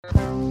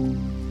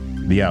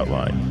The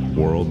Outline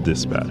World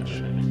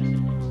Dispatch.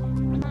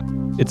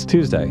 It's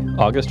Tuesday,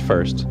 August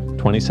 1st,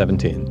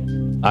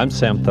 2017. I'm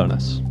Sam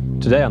Thonis.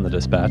 Today on the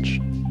Dispatch,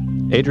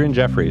 Adrianne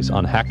Jeffries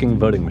on hacking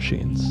voting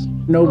machines.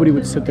 Nobody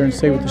would sit there and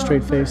say with a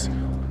straight face,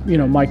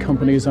 my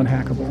company is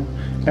unhackable.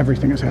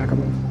 Everything is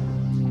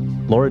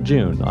hackable. Laura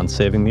June on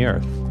saving the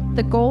Earth.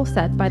 The goal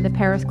set by the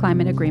Paris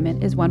Climate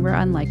Agreement is one we're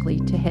unlikely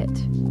to hit.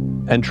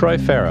 And Troy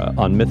Farah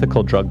on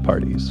mythical drug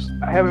parties.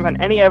 I haven't found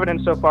any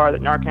evidence so far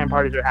that Narcan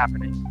parties are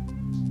happening.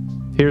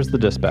 Here's the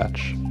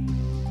Dispatch.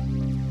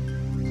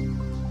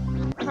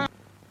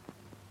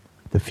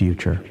 The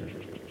future.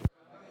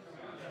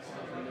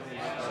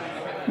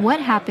 What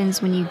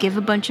happens when you give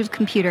a bunch of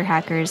computer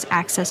hackers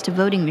access to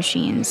voting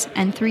machines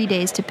and 3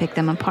 days to pick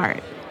them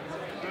apart?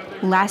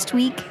 Last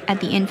week, at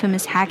the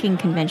infamous hacking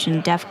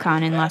convention DEF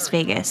CON in Las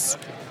Vegas,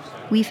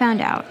 we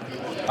found out.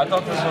 I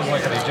thought this was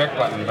like an eject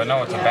button, but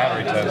no, it's a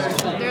battery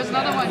test. There's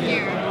another one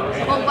here.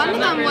 Well, one of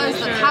them was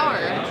the power,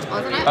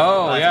 wasn't it?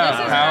 Oh,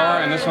 yeah,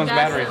 power, and this one's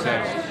battery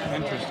test.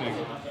 Interesting.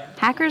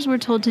 Hackers were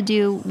told to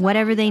do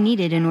whatever they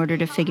needed in order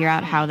to figure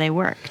out how they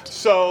worked.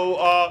 So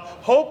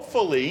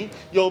hopefully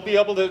you'll be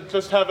able to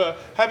just have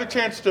a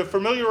chance to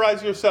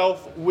familiarize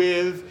yourself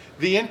with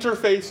the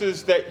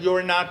interfaces that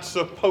you're not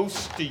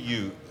supposed to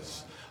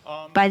use.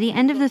 By the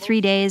end of the 3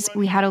 days,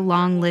 we had a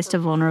long list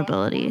of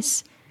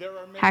vulnerabilities.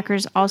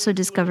 Hackers also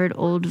discovered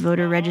old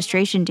voter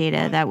registration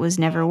data that was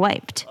never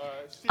wiped,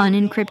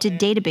 unencrypted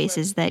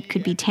databases that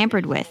could be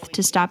tampered with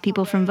to stop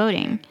people from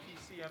voting,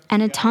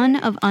 and a ton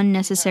of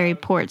unnecessary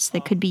ports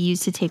that could be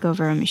used to take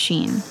over a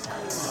machine.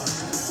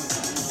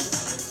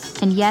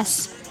 And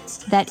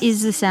yes, that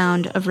is the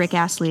sound of Rick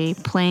Astley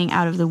playing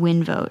out of the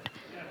WinVote,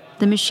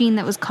 the machine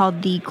that was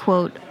called the,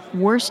 quote,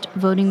 worst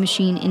voting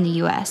machine in the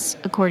U.S.,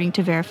 according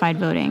to Verified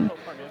Voting,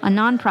 a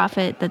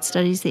nonprofit that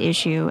studies the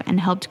issue and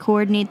helped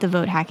coordinate the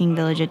vote hacking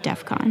village at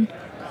DEF CON.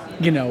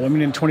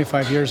 In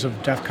 25 years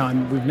of DEF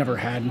CON, we've never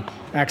had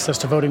access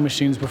to voting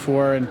machines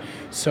before, and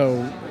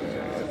so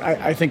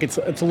I think it's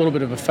a little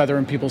bit of a feather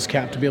in people's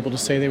cap to be able to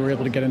say they were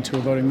able to get into a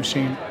voting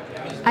machine.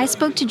 I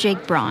spoke to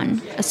Jake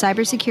Braun, a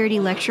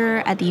cybersecurity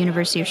lecturer at the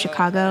University of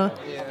Chicago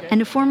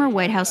and a former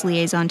White House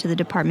liaison to the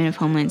Department of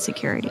Homeland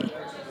Security.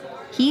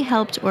 He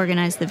helped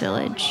organize the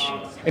village.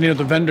 And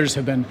the vendors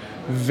have been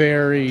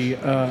very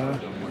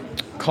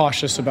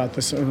cautious about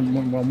this,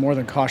 well, more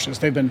than cautious.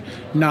 They've been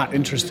not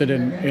interested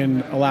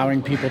in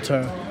allowing people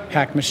to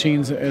hack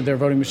machines, their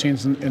voting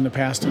machines in the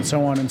past and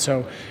so on. And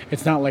so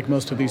it's not like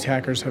most of these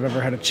hackers have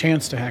ever had a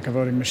chance to hack a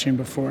voting machine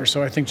before.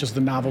 So I think just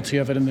the novelty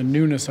of it and the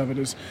newness of it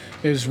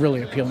is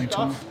really appealing to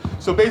them.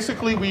 So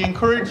basically we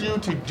encourage you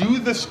to do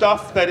the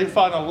stuff that if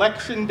on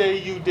election day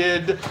you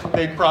did,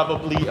 they'd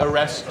probably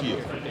arrest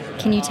you.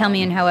 Can you tell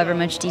me in however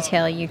much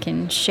detail you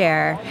can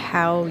share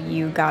how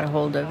you got a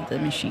hold of the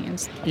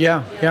machines?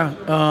 Yeah.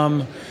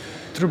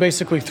 Through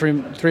basically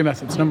three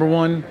methods. Number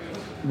one,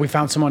 we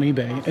found some on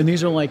eBay, and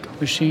these are like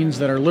machines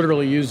that are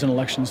literally used in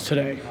elections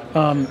today.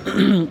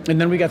 And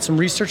then we got some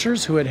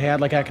researchers who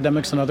had like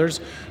academics and others,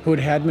 who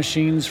had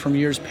machines from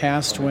years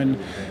past when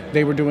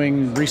they were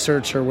doing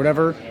research or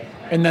whatever.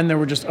 And then there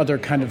were just other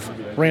kind of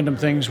random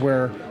things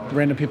where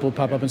random people would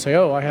pop up and say,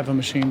 oh, I have a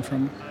machine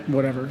from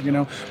whatever,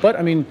 But,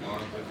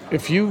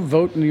 if you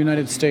vote in the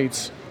United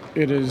States,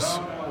 it is,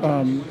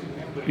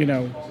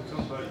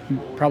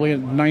 probably a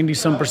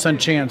 90-some%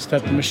 chance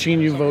that the machine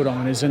you vote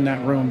on is in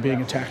that room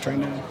being attacked right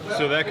now.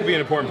 So that could be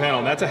an important panel,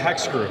 and that's a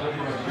hex screw.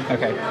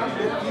 Okay.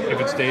 If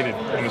it's dated.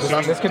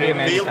 This could be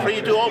a Feel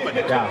free to open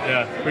it.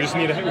 Yeah. We just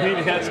need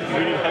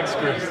hex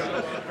screws.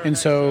 And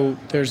so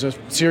there's a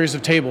series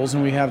of tables,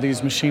 and we have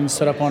these machines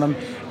set up on them,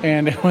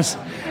 and it was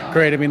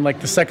great.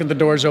 The second the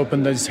doors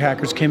opened, these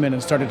hackers came in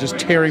and started just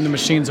tearing the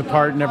machines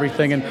apart and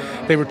everything, and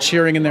they were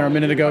cheering in there a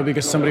minute ago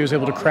because somebody was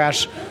able to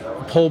crash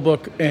a poll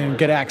book and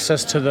get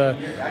access to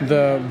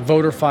the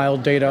voter file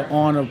data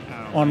on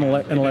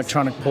an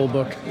electronic poll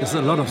book. There's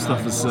a lot of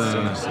stuff is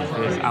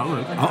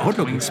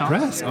Outlook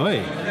Express.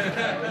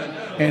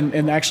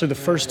 And actually the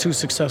first two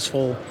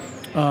successful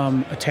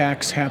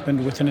attacks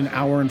happened within an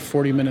hour and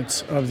 40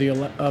 minutes of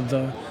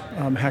the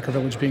hacker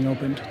village being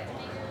opened.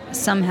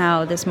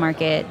 Somehow this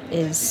market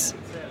is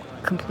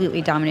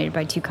completely dominated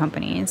by two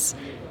companies,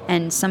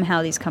 and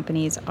somehow these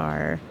companies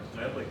are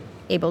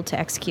able to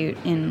execute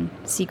in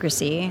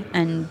secrecy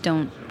and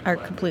are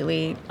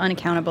completely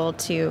unaccountable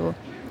to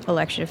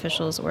election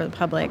officials or the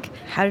public.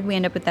 How did we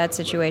end up with that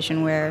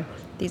situation where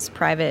these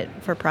private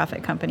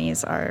for-profit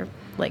companies are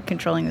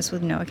controlling this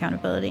with no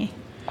accountability?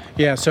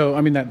 Yeah, so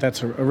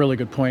that's a really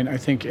good point, I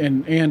think,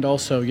 and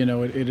also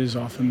it is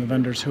often the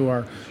vendors who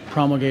are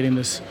promulgating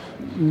this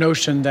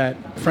notion that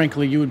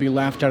frankly you would be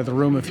laughed out of the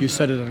room if you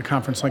said it at a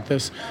conference like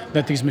this,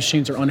 that these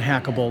machines are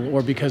unhackable,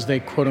 or because they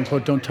quote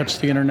unquote don't touch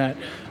the internet,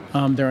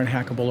 they're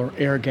unhackable or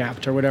air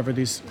gapped or whatever,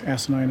 these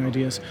asinine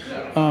ideas.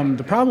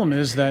 The problem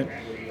is that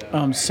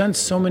since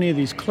so many of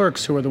these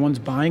clerks who are the ones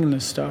buying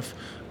this stuff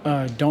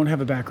don't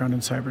have a background in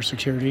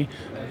cybersecurity,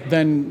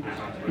 then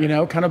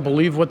kind of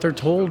believe what they're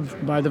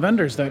told by the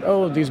vendors, that,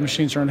 oh, these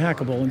machines are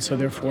unhackable, and so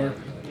therefore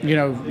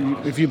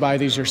if you buy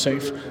these, you're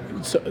safe.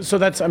 So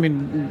that's,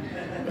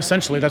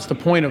 essentially that's the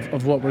point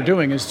of what we're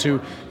doing is to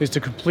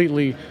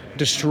completely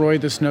destroy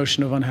this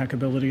notion of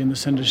unhackability in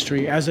this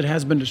industry, as it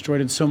has been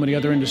destroyed in so many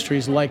other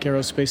industries like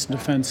aerospace and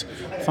defense,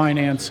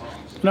 finance,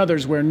 and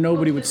others, where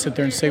nobody would sit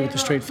there and say with a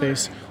straight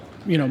face,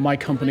 my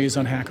company is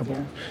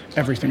unhackable.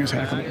 Everything is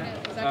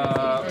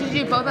hackable. Did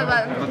you both have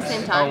that at the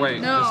same time? Oh,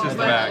 wait. No, this is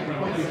the bag.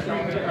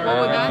 What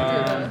would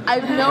that do? I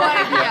have no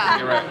idea.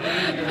 You're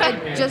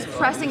right. Just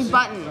pressing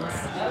buttons.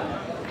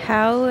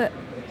 How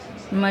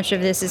much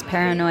of this is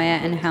paranoia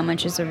and how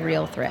much is a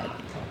real threat?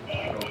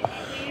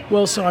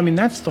 Well, so,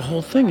 that's the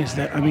whole thing is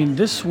that,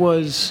 this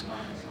was,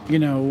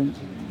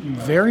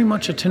 very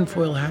much a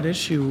tinfoil hat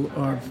issue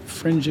or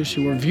fringe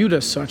issue or viewed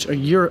as such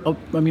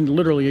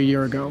literally a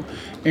year ago.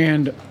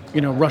 And,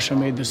 Russia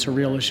made this a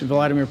real issue.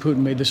 Vladimir Putin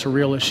made this a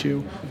real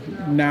issue.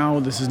 Now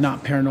this is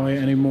not paranoia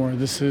anymore.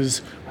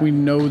 We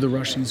know the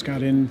Russians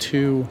got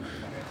into,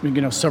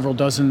 several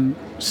dozen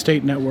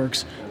state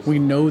networks. We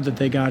know that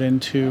they got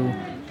into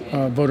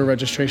voter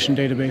registration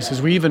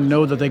databases. We even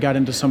know that they got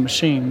into some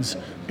machines.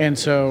 And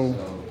so,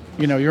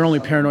 you're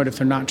only paranoid if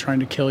they're not trying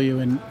to kill you.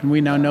 And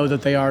we now know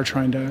that they are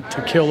trying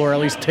to kill or at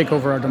least take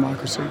over our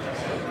democracy.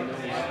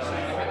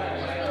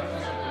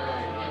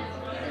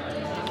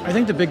 I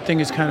think the big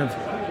thing is kind of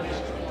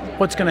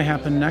what's going to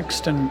happen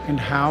next and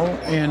how.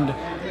 And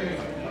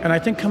I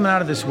think coming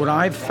out of this, what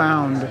I've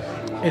found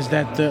is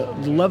that the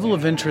level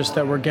of interest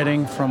that we're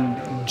getting from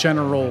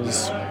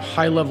generals,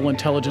 high-level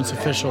intelligence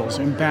officials,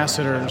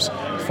 ambassadors,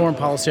 foreign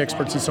policy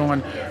experts, and so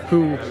on,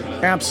 who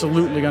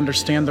absolutely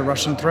understand the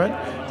Russian threat,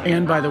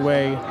 and, by the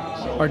way,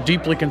 are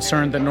deeply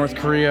concerned that North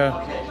Korea,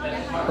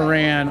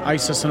 Iran,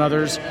 ISIS, and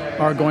others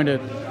are going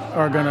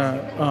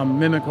to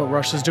mimic what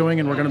Russia's doing,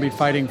 and we're going to be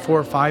fighting 4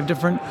 or 5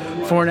 different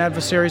foreign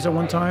adversaries at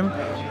one time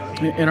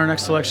in our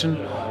next election,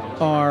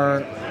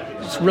 are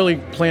really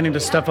planning to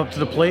step up to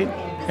the plate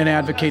and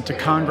advocate to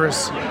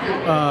Congress,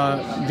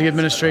 the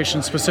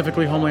administration,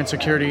 specifically Homeland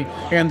Security,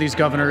 and these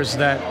governors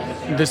that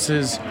this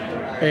is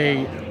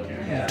a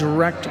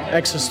direct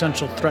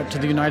existential threat to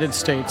the United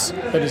States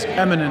that is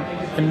imminent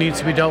and needs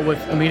to be dealt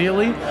with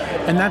immediately.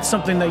 And that's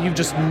something that you've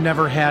just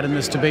never had in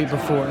this debate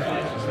before.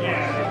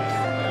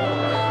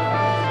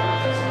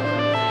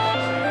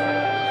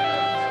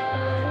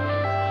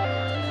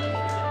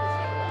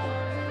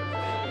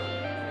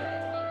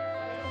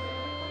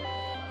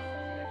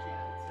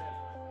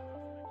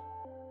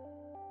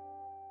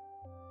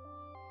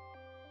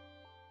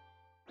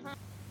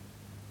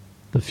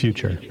 The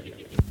future.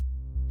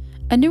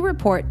 A new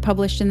report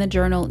published in the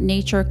journal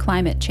Nature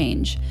Climate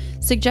Change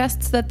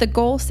suggests that the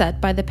goal set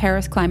by the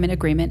Paris Climate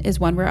Agreement is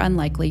one we're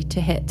unlikely to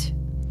hit.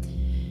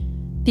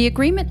 The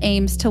agreement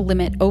aims to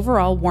limit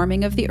overall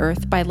warming of the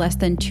Earth by less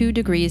than 2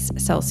 degrees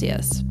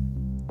Celsius.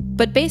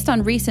 But based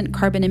on recent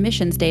carbon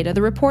emissions data,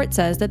 the report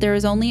says that there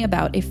is only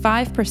about a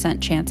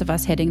 5% chance of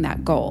us hitting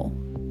that goal.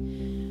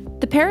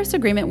 The Paris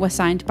Agreement was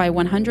signed by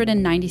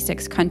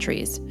 196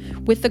 countries,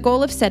 with the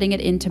goal of setting it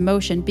into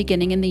motion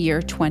beginning in the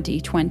year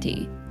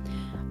 2020.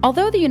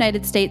 Although the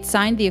United States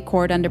signed the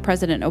accord under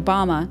President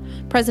Obama,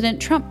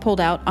 President Trump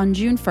pulled out on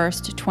June 1,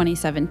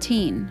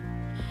 2017.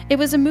 It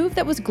was a move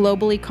that was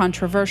globally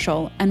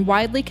controversial and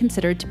widely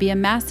considered to be a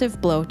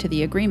massive blow to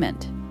the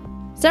agreement.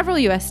 Several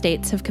U.S.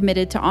 states have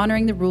committed to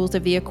honoring the rules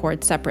of the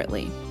accord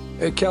separately.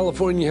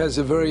 California has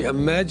a very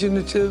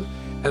imaginative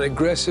and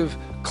aggressive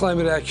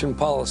climate action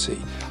policy.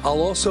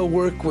 I'll also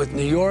work with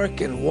New York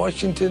and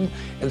Washington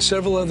and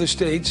several other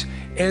states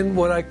and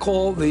what I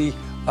call the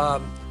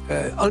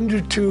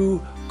Under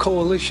 2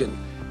 Coalition,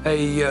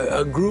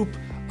 a group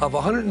of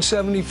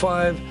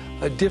 175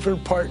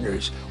 different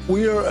partners.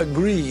 We are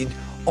agreed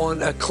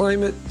on a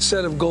climate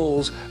set of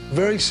goals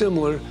very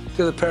similar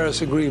to the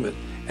Paris Agreement,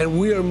 and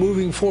we are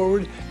moving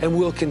forward and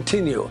will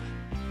continue.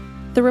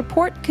 The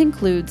report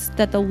concludes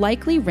that the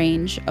likely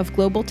range of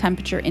global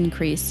temperature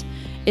increase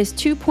is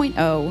 2.0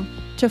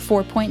 to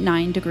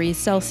 4.9 degrees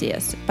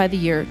Celsius by the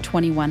year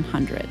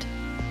 2100.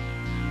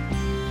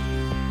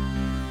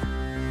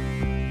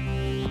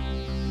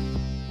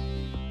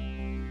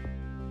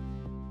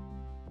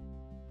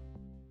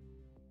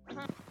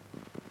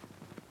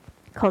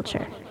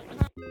 Culture.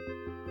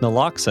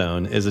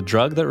 Naloxone is a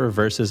drug that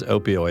reverses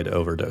opioid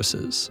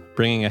overdoses,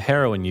 bringing a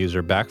heroin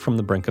user back from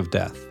the brink of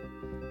death.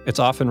 It's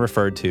often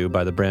referred to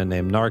by the brand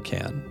name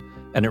Narcan,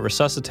 and it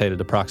resuscitated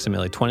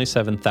approximately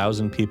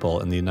 27,000 people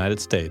in the United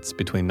States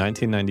between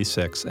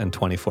 1996 and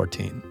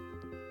 2014.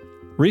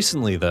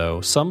 Recently,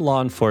 though, some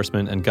law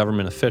enforcement and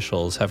government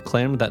officials have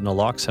claimed that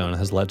naloxone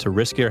has led to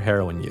riskier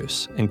heroin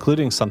use,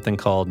 including something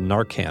called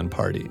Narcan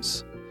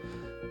parties.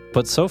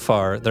 But so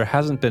far, there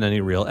hasn't been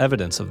any real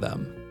evidence of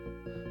them.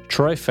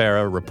 Troy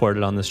Farah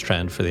reported on this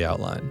trend for The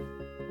Outline.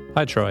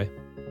 Hi, Troy.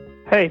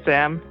 Hey,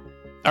 Sam.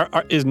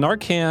 Is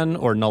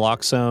Narcan or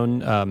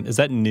naloxone, is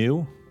that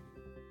new?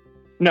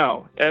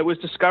 No, it was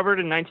discovered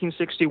in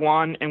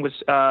 1961 and was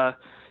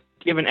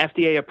given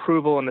FDA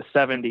approval in the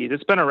 70s.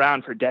 It's been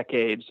around for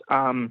decades.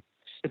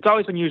 It's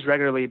always been used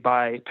regularly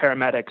by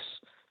paramedics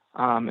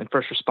and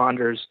first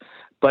responders,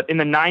 But in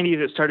the 90s,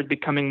 it started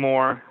becoming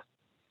more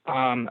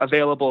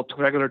available to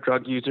regular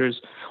drug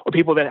users or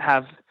people that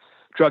have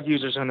drug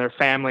users in their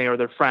family or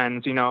their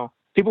friends,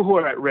 people who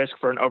are at risk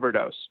for an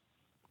overdose.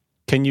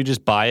 Can you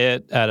just buy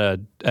it at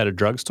a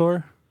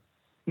drugstore?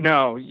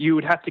 No, you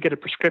would have to get a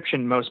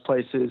prescription most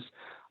places.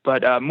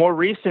 But more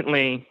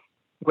recently,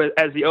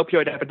 as the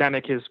opioid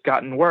epidemic has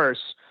gotten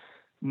worse,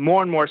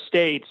 more and more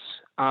states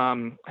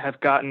have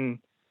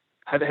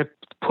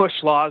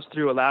pushed laws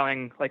through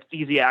allowing like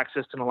easy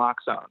access to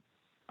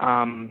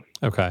naloxone.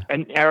 Okay.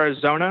 In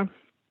Arizona,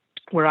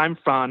 where I'm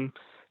from,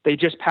 they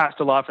just passed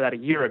a law for that a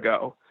year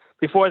ago.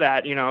 Before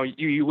that,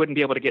 you wouldn't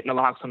be able to get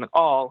naloxone at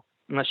all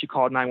unless you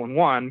called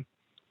 911,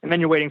 and then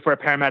you're waiting for a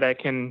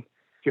paramedic and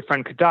your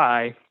friend could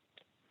die.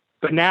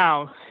 But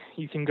now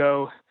you can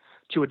go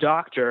to a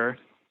doctor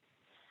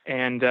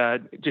and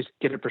just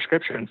get a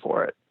prescription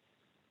for it.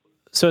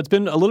 So it's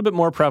been a little bit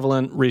more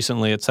prevalent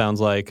recently, it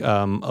sounds like,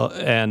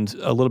 and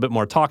a little bit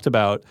more talked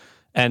about.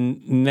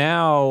 And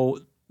now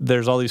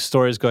there's all these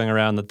stories going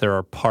around that there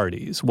are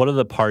parties. What are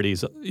the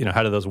parties?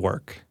 How do those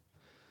work?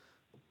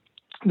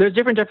 There's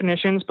different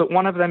definitions, but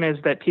one of them is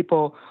that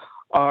people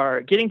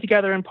are getting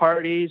together in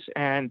parties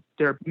and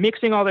they're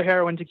mixing all the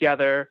heroin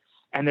together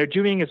and they're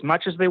doing as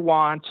much as they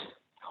want,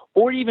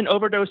 or even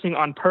overdosing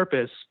on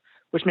purpose,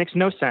 which makes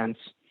no sense.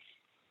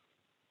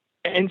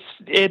 And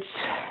it's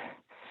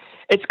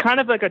kind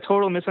of like a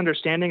total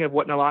misunderstanding of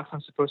what naloxone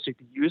is supposed to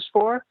be used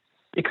for,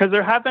 because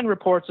there have been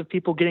reports of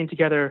people getting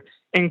together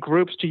in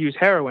groups to use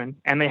heroin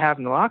and they have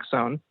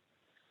naloxone,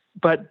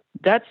 but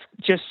that's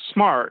just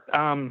smart.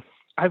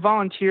 I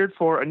volunteered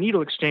for a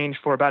needle exchange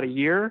for about a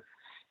year,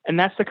 and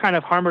that's the kind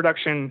of harm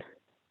reduction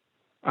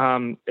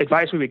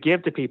advice we would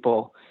give to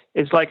people.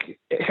 Is like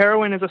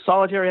heroin is a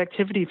solitary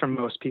activity for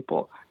most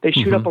people. They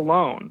shoot up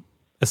alone.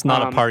 It's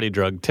not a party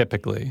drug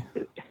typically.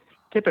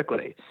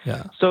 Typically.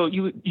 Yeah. So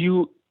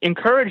you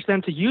encourage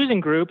them to use in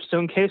groups, so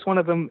in case one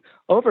of them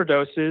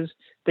overdoses,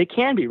 they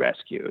can be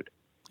rescued.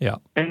 Yeah.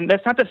 And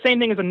that's not the same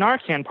thing as a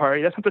Narcan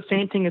party. That's not the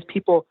same thing as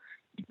people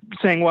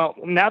saying, well,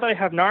 now that I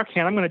have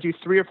Narcan, I'm going to do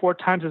 3 or 4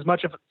 times as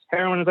much of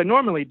heroin as I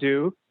normally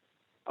do,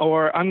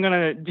 or I'm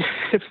going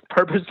to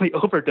purposely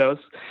overdose.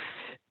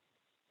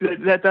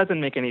 That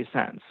doesn't make any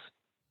sense.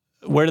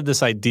 Where did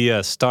this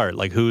idea start?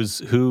 Like, who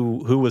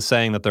was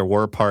saying that there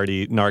were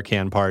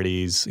Narcan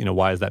parties?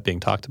 Why is that being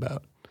talked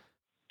about?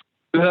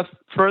 The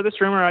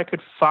furthest rumor I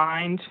could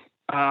find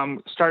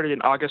started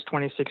in August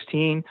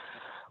 2016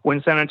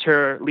 when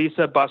Senator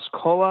Lisa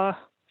Boscola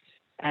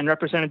and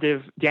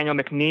Representative Daniel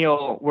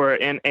McNeil were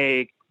at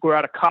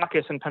a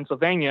caucus in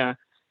Pennsylvania,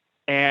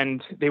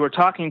 and they were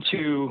talking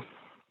to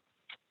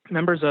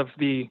members of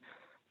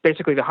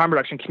basically the harm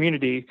reduction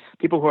community,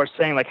 people who are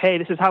saying like, hey,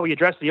 this is how we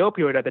address the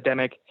opioid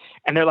epidemic.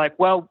 And they're like,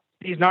 well,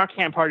 these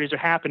Narcan parties are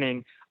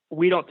happening.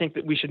 We don't think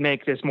that we should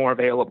make this more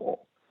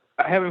available.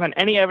 I haven't found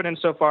any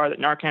evidence so far that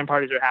Narcan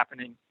parties are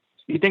happening.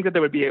 You'd think that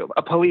there would be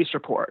a police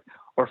report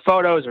or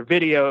photos or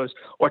videos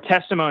or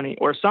testimony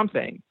or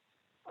something.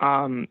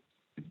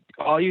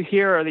 All you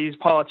hear are these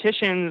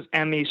politicians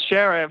and these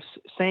sheriffs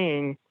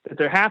saying that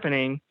they're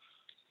happening,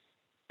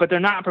 but they're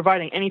not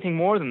providing anything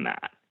more than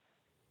that.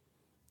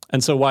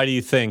 And so why do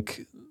you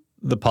think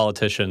the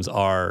politicians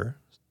are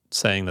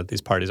saying that these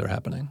parties are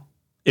happening?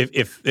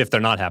 If they're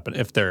not happening,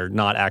 if they're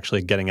not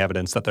actually getting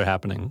evidence that they're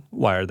happening,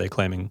 why are they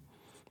claiming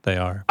they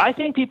are? I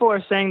think people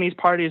are saying these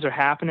parties are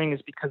happening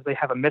is because they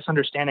have a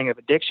misunderstanding of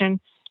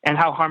addiction and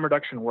how harm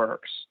reduction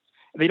works.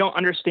 They don't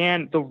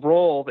understand the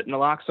role that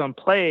naloxone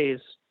plays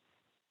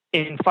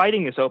in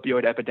fighting this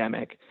opioid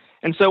epidemic.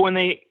 And so when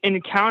they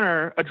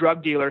encounter a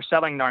drug dealer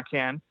selling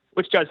Narcan,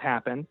 which does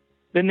happen,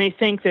 then they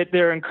think that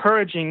they're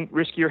encouraging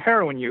riskier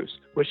heroin use,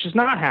 which does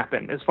not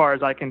happen as far as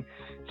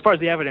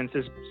the evidence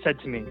is said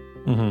to me.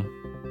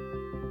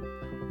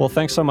 Mm-hmm. Well,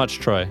 thanks so much,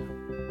 Troy.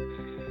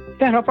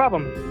 Yeah, no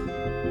problem.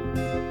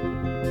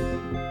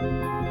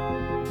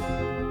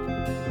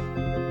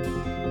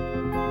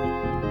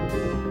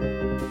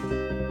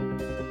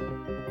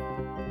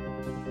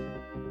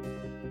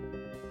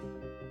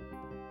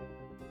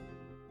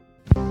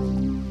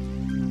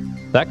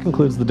 That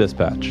concludes The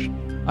Dispatch.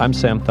 I'm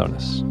Sam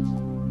Thonis.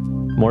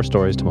 More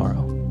stories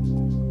tomorrow.